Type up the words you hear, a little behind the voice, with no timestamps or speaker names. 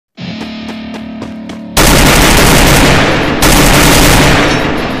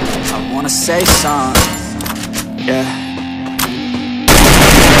say something. Yeah.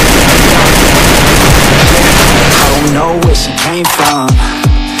 I don't know where she came from,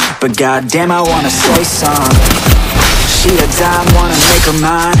 but goddamn, I wanna say something. She a dime, wanna make her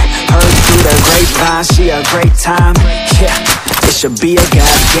mine. Heard through the grapevine, she a great time. Yeah, it should be a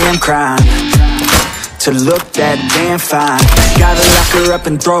goddamn crime to look that damn fine. Gotta lock her up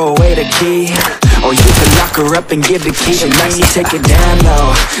and throw away the key, or you can lock her up and give the key to me. Take it down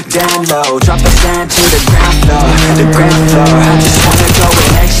low, drop it down to the ground floor, the ground floor. I just wanna go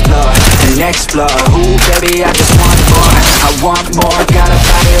and explore, ooh baby, I just want more, I want more. Got a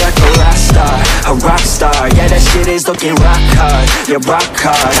body like a rock star, yeah that shit is looking rock hard, yeah rock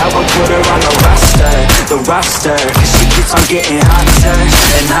hard. I will put her on the roster, cause she keeps on getting hotter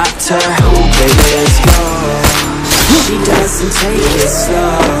and hotter, ooh baby let's go. She doesn't take it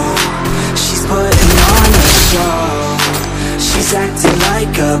slow, she's putting on a show, she's acting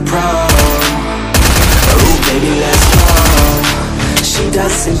like a pro, ooh baby let's go. She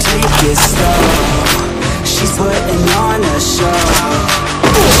doesn't take it slow, she's putting on a show,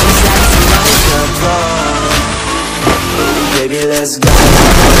 she's acting like a pro, ooh baby let's go.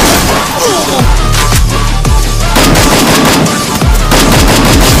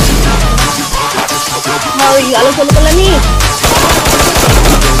 Ay, alam ko na nih.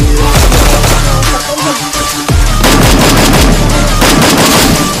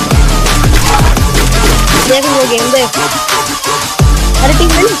 Dia akan mau game deh. Ada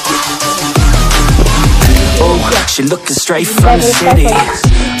tinggal. Oh, she looking straight from the city.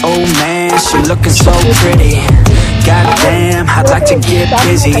 Oh man, she looking so pretty. Goddamn, I'd like to get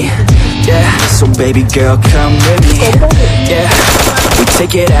busy. Yeah, so baby girl, come with me. Yeah, we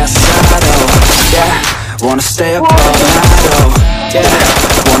take it outside, oh. Yeah, wanna stay up all night, oh. Yeah,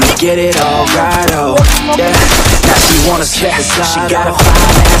 wanna get it all right, oh. Yeah, now she wanna slip and slide. She got a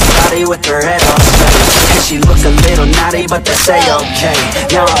fine ass body with her head on straight, and she looks a little naughty, but that's a-okay.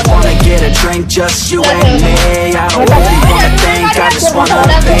 Now I wanna get a drink, just you and me. I don't really wanna think, I just wanna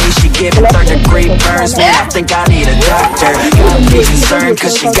be. She giving third-degree burns, man, I think I need a doctor. Gotta be concerned,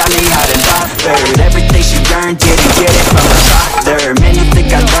 cause she got me hot and bothered. Everything she earned, didn't get it from her father. Man, you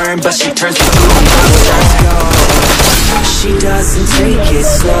think I learned, but she turns me to a monster. She doesn't take it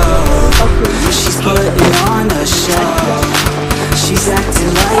slow, she's putting on a show, she's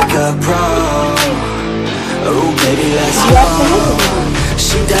acting like a pro, oh baby let's go.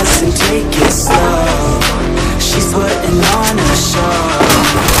 She doesn't take it slow, she's putting on a show,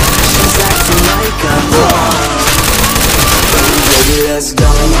 she's acting like a pro, oh baby let's go.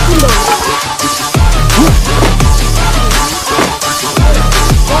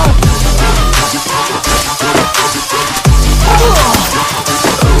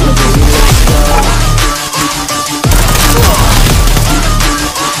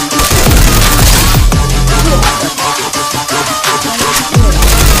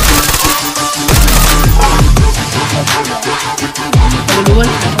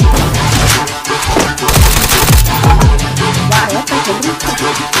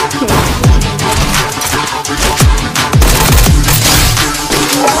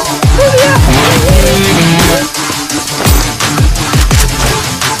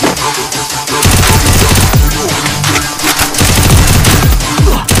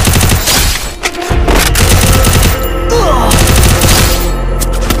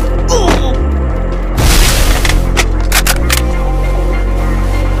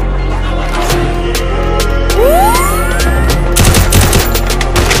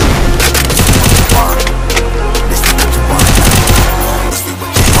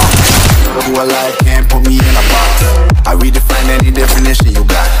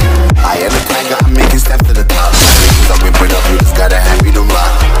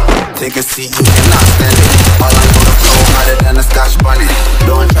 Take a seat, you cannot stand it. All I know the flow harder than a Scotch bunny.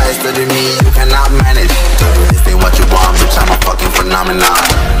 Don't try to study me, you cannot manage. This ain't what you want, bitch, I'm a fucking phenomenon.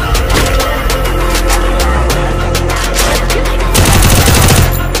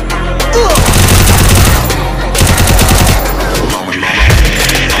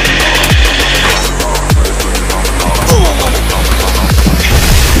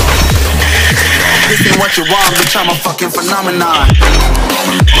 This ain't what you want, bitch, I'm a fucking phenomenon.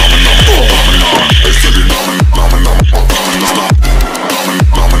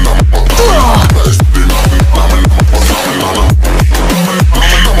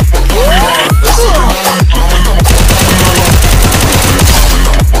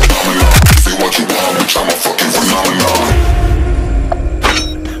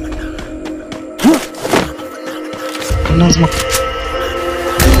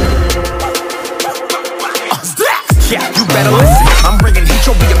 Yeah, you better listen. I'm bringing heat that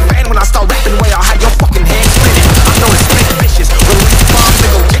you'll be a fan when I start rapping way I'll have your fucking head spinning. I'm known as spit vicious, release bombs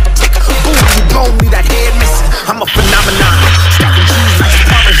and go tick tick. Boom, you blow me that head missing. I'm a phenomenon, stacking cheese like a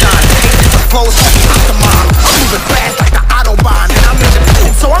Parmesan. Ain't this a flow, so I'm moving fast like the Autobahn, and I'm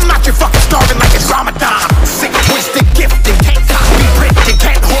independent, so I'm not your fucking starving like it's Ramadan. Sick, twisted, gifted, can't copy, printed,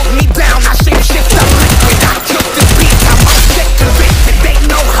 can't hold me down. I shape shift, I'm liquid, I killed this beat. I might get convicted, they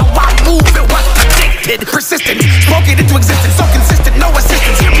know how I move, it was predicted. Persistent, spoke it into existence, so consistent, no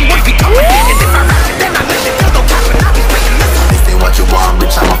assistance. Hear me once become addicted. If I rap it, then I live it. There's no cap, and I be breaking this. This ain't what you want,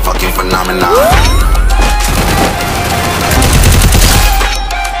 bitch, I'm a fucking phenomenon.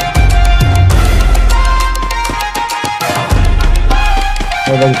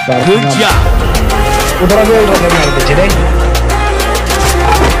 Good job. Otra vez el dai.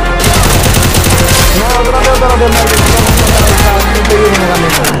 No, otra vez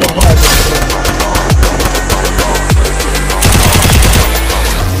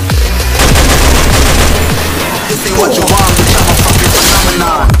This ain't what you want, bitch, I'm a fucking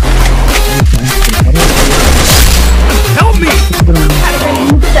phenomenon. Help me.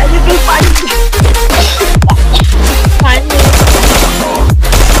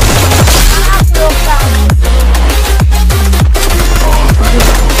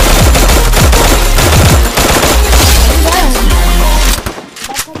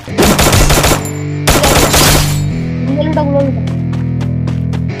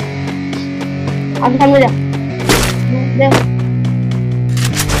 Aku sambil dah. Dah.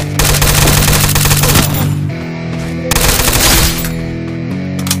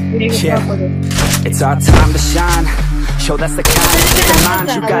 Yeah, it's our time to shine. Show that's the kind of mind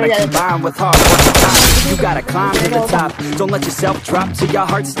you gotta combine with hard work and time. You gotta climb to the top. Don't let yourself drop till your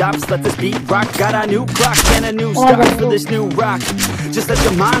heart stops. Let this beat rock. Got a new clock and a new start for this new rock. Just let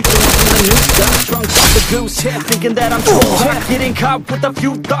your mind flow from the new stuff. Drunk off the goose, yeah, thinking that I'm too hot. Getting caught with a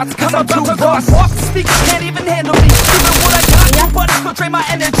few thoughts, cause I'm too lost. Walk the speakers can't even handle me. Even what I got, nobody will drain my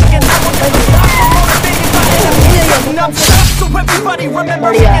energy. And I will never stop from motivating my enemies. And I'm stuck, so everybody remember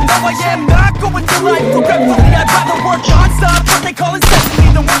me. And now I am not going to life regretfully. I'd rather work non-stop, what they call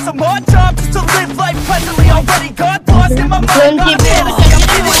incessantly, than work some more job just to live life pleasantly. Already got lost in my mind, not a fantasy. I'm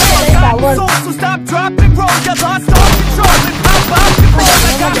feeling like I got soul, so stop, drop, and roll. You lost all control.